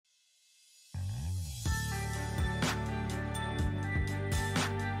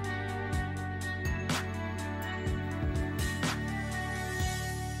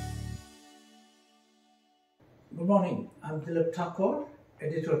Good morning, I'm Dilip Thakore,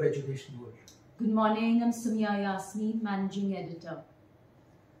 editor of EducationWorld. Good morning, I'm Summiya Yasmeen, managing editor.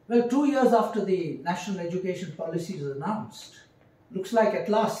 Well, 2 years after the national education policy was announced, looks like at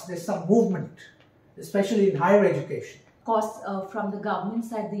last there's some movement, especially in higher education. Of course, from the government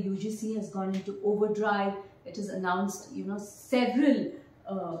side, the UGC has gone into overdrive. It has announced, several,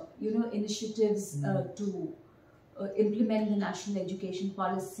 initiatives to implement the national education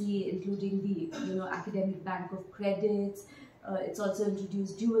policy, including the, academic bank of credits. It's also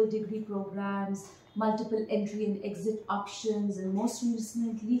introduced dual degree programs, multiple entry and exit options, and most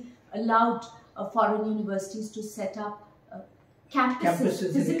recently allowed foreign universities to set up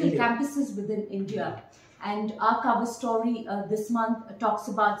campuses, physical campuses within India. And our cover story this month talks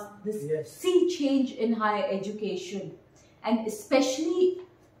about this sea change in higher education, and especially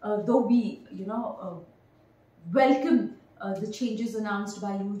though we welcome the changes announced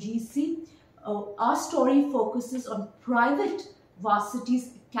by UGC, our story focuses on private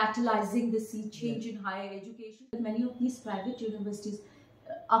varsities catalyzing the sea change in higher education. Many of these private universities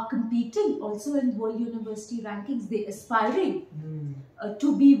are competing also in world university rankings. They're aspiring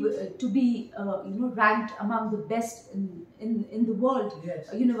to be ranked among the best in the world.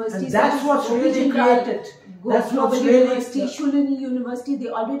 Universities. And that's what's really created. That's what's really University, Shulini University.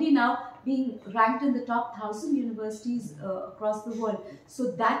 They're already now being ranked in the top 1,000 universities across the world.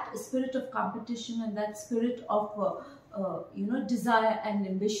 So that spirit of competition and that spirit of desire and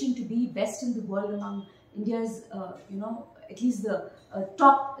ambition to be best in the world among India's at least the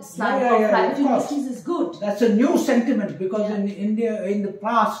top slide of private universities is good. That's a new sentiment, because in India, in the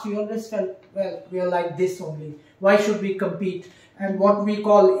past, we always felt, well, we are like this only. Why should we compete? And what we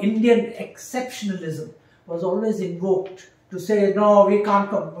call Indian exceptionalism was always invoked to say, no, we can't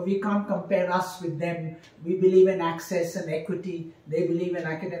compare us with them. We believe in access and equity. They believe in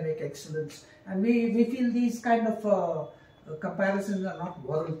academic excellence. And we feel these kind of comparisons are not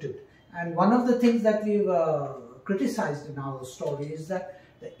warranted. And one of the things that we've criticized in our story is that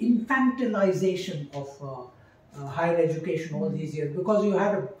the infantilization of higher education all these years, because you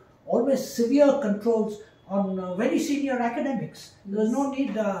had always severe controls on very senior academics. There's no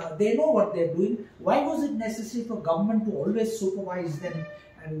need, they know what they're doing. Why was it necessary for government to always supervise them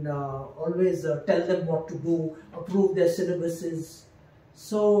and always tell them what to do, approve their syllabuses?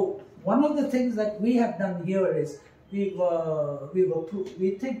 So one of the things that we have done here is we've argued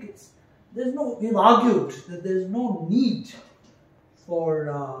that there's no need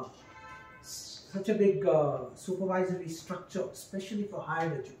for such a big supervisory structure, especially for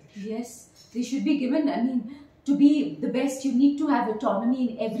higher education. Yes, they should be given. I mean, to be the best, you need to have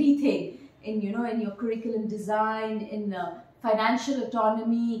autonomy in everything. In in your curriculum design, in financial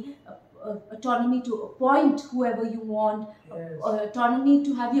autonomy, autonomy to appoint whoever you want, autonomy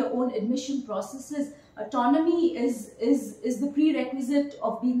to have your own admission processes. Autonomy is the prerequisite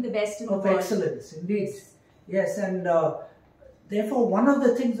of being the best in the world. Of excellence, indeed. Yes, and therefore one of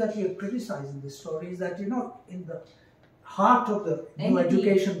the things that we have criticized in this story is that, in the heart of the new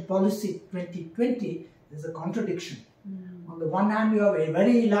education policy 2020, there's a contradiction. On the one hand, you have a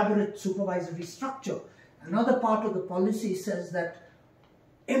very elaborate supervisory structure. Another part of the policy says that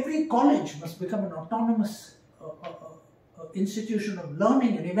every college must become an autonomous institution of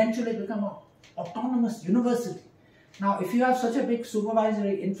learning and eventually become an autonomous university. Now, if you have such a big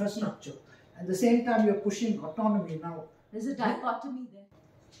supervisory infrastructure, at the same time you're pushing autonomy, now there's a dichotomy there.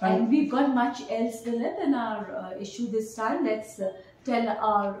 And we've got much else, Dilip, in our issue this time. Let's tell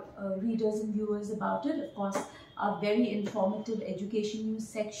our readers and viewers about it. Of course, our very informative education news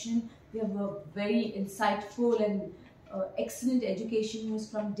section. We have a very insightful and excellent education news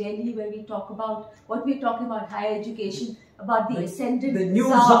from Delhi, where we talk about what we're talking about higher education, about the ascendant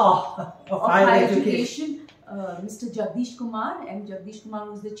czar of higher education. Mr. Jagdish Kumar, and Jagdish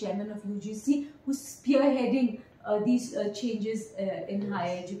Kumar was the chairman of UGC, who's spearheading these changes in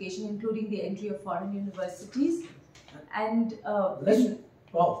higher education, including the entry of foreign universities. And in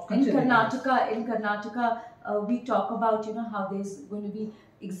Karnataka, we talk about how there's going to be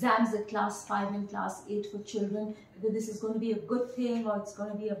exams at class 5 and class 8 for children, whether this is going to be a good thing or it's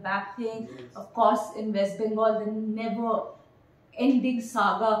going to be a bad thing. Of course, in West Bengal, the never-ending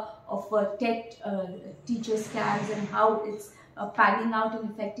saga of TET teacher scams and how it's panning out and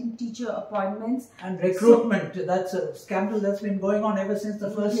affecting teacher appointments. And recruitment, that's a scandal that's been going on ever since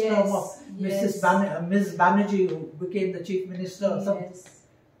the first term of Ms. Banerjee, who became the chief minister some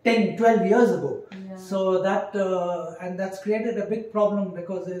 10, 12 years ago. So that, and that's created a big problem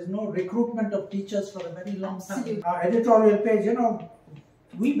because there is no recruitment of teachers for a very long time. Our editorial page,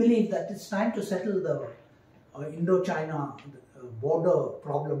 we believe that it's time to settle the Indo-China border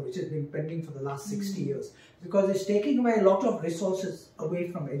problem which has been pending for the last 60 years, because it's taking away a lot of resources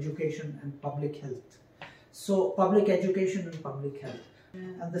away from education and public health. So public education and public health.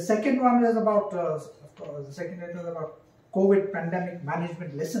 And the second one is about, of course, the second one is about COVID pandemic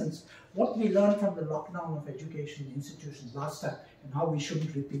management lessons, what we learned from the lockdown of education institutions last time and how we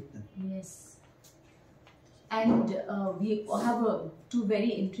shouldn't repeat them. Yes. And we have two very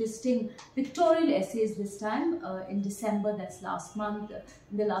interesting pictorial essays this time. In December, that's last month,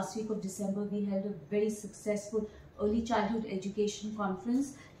 in the last week of December, we held a very successful early childhood education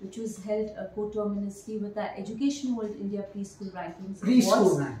conference, which was held coterminously with our EducationWorld India Preschool Rankings.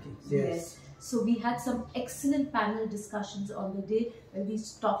 Preschool rankings, yes. So we had some excellent panel discussions on the day where we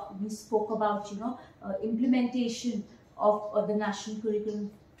spoke about, implementation of the National Curriculum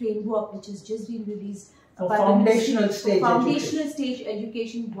Framework, which has just been released. For foundational stage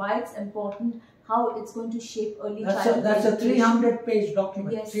education, why it's important, how it's going to shape early childhood That's education. a 300-page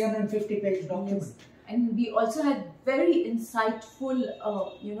document, yes. 350-page document. Yes. And we also had very insightful,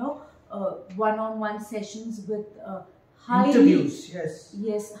 one-on-one sessions with interviews,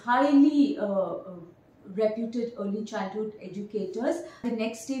 highly reputed early childhood educators. The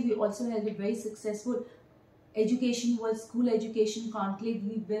next day, we also held a very successful EducationWorld School Education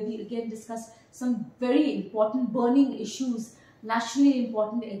Conclave, where we again discussed some very important burning issues, nationally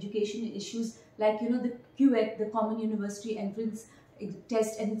important education issues, like the QET, the Common University Entrance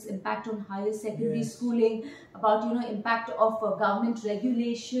Test, and its impact on higher secondary schooling, about impact of government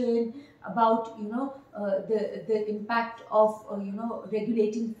regulation, about the impact of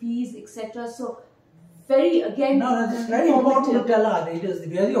regulating fees, etc. So it's very important to tell our readers,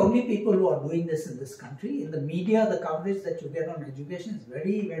 we are the only people who are doing this in this country. In the media, the coverage that you get on education is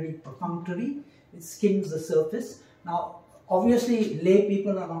very, very perfunctory. It skims the surface. Now, obviously, lay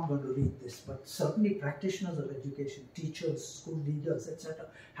people are not going to read this, but certainly practitioners of education, teachers, school leaders, etc.,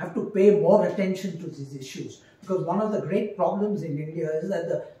 have to pay more attention to these issues. Because one of the great problems in India is that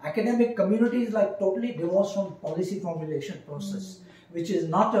the academic community is like totally divorced from policy formulation process, which is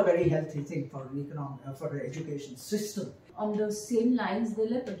not a very healthy thing for an education system. On those same lines,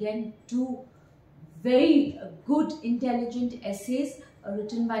 Dilip, again, two very good, intelligent essays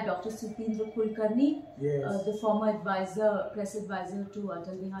written by Dr. Supendra Kulkarni, the former press advisor to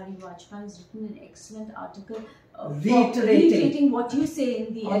Atal Bihari Vajpayee, has written an excellent article reiterating what you say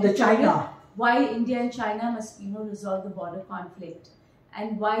in the on China. Why India and China must resolve the border conflict,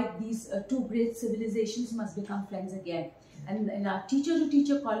 and why these two great civilizations must become friends again. And in our teacher to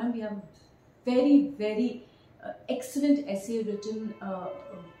teacher column, we have a very, very excellent essay written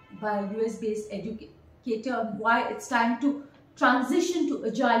by a US-based educator on why it's time to transition to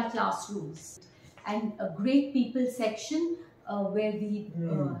agile classrooms, and a great people section where we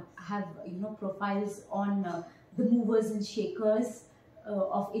have profiles on the movers and shakers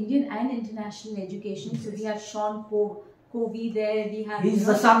of Indian and international education. So we have Sean Covey there. We have he's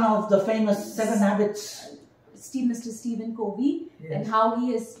the son of the famous 7 Habits. Mr. Stephen Covey, and how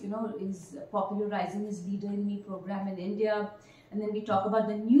he is is popularizing his Leader in Me program in India. And then we talk about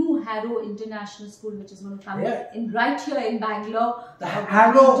the new Harrow International School, which is going to come in right here in Bangalore. The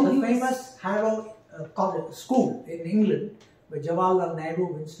famous Harrow college school in England, where Jawaharlal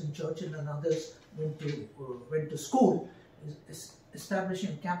Nehru, Winston Churchill, and others went to school, is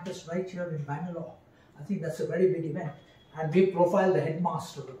establishing a campus right here in Bangalore. I think that's a very big event, and we profile the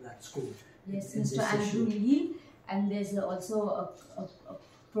headmaster of that school. Yes, Mr. Andrew Lee, and there's also a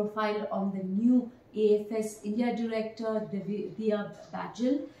profile on the new AFS India Director, Divya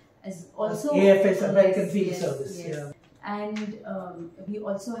Bajal, as also AFS, American Field Service. Yes. Yeah. And we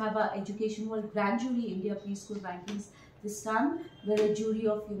also have our EducationWorld January India Preschool Rankings this time, where a jury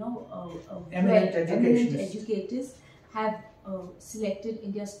of eminent educators have selected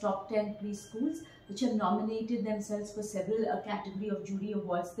India's top 10 preschools, which have nominated themselves for several category of jury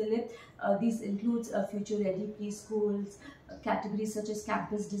awards. These includes future ready preschools, categories such as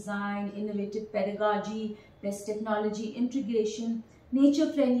campus design, innovative pedagogy, best technology integration,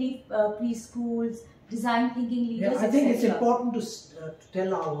 nature friendly preschools, design thinking leaders. I think it's important to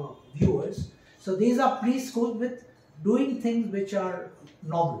tell our viewers. So these are preschools with doing things which are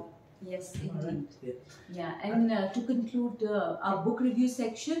novel. Yes, indeed. Yeah, and to conclude our book review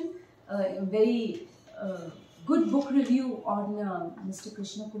section, a very good book review on Mr.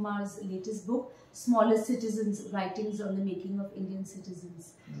 Krishna Kumar's latest book, Smaller Citizens, Writings on the Making of Indian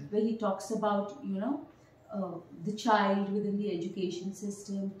Citizens, where he talks about, the child within the education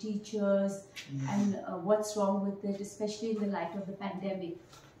system, teachers, and what's wrong with it, especially in the light of the pandemic.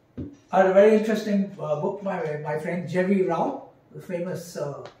 I had a very interesting book by my friend Jerry Rao, the famous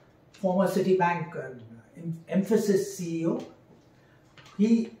former Citibank Emphasis CEO,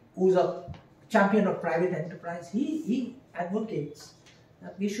 he who's a champion of private enterprise, he advocates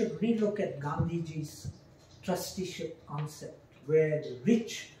that we should relook at Gandhiji's trusteeship concept, where the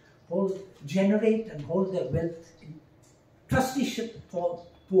rich generate and hold their wealth in trusteeship for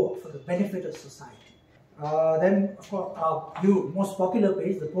poor, for the benefit of society. Then, of course, our most popular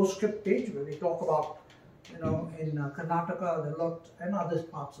page, the postscript page, where we talk about, in Karnataka, there are a lot, and other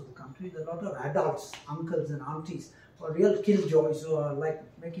parts of the country, there are a lot of adults, uncles and aunties, who are real killjoys, who are like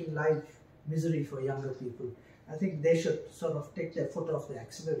making life misery for younger people. I think they should sort of take their foot off the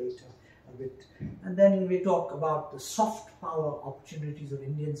accelerator a bit. And then we talk about the soft power opportunities of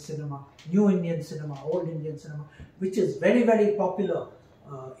Indian cinema, new Indian cinema, old Indian cinema, which is very, very popular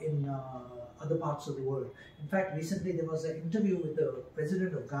in other parts of the world. In fact, recently there was an interview with the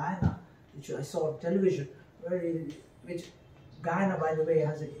president of Guyana, which I saw on television, which Guyana, by the way,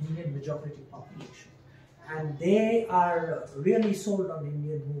 has an Indian majority population. And they are really sold on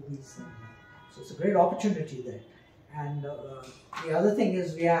Indian movies. So it's a great opportunity there. And the other thing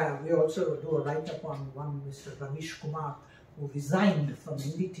is we also do a write-up on one Mr. Ramesh Kumar, who resigned from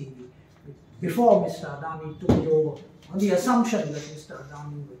NDTV before Mr. Adani took it over, on the assumption that Mr.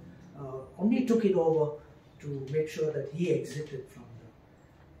 Adani only took it over to make sure that he exited from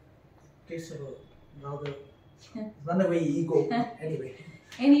the case of a rather runaway ego.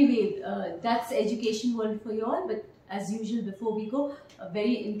 Anyway, that's Education World for you all. But as usual, before we go, a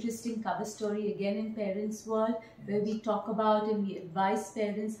very interesting cover story again in Parents World, where we talk about and we advise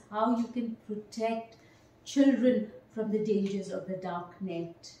parents how you can protect children from the dangers of the dark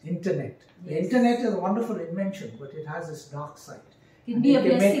net. Internet. The internet is a wonderful invention, but it has its dark side. It can be a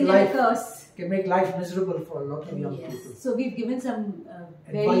blessing and a curse. Can make life miserable for a lot of young people. So we've given some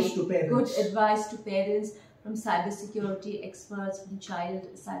very good advice to parents from cybersecurity experts, from child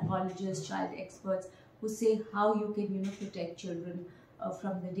psychologists, child experts, who say how you can protect children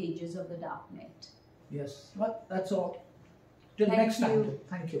from the dangers of the dark net. Yes, well, that's all. Till next time.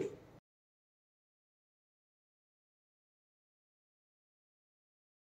 Thank you.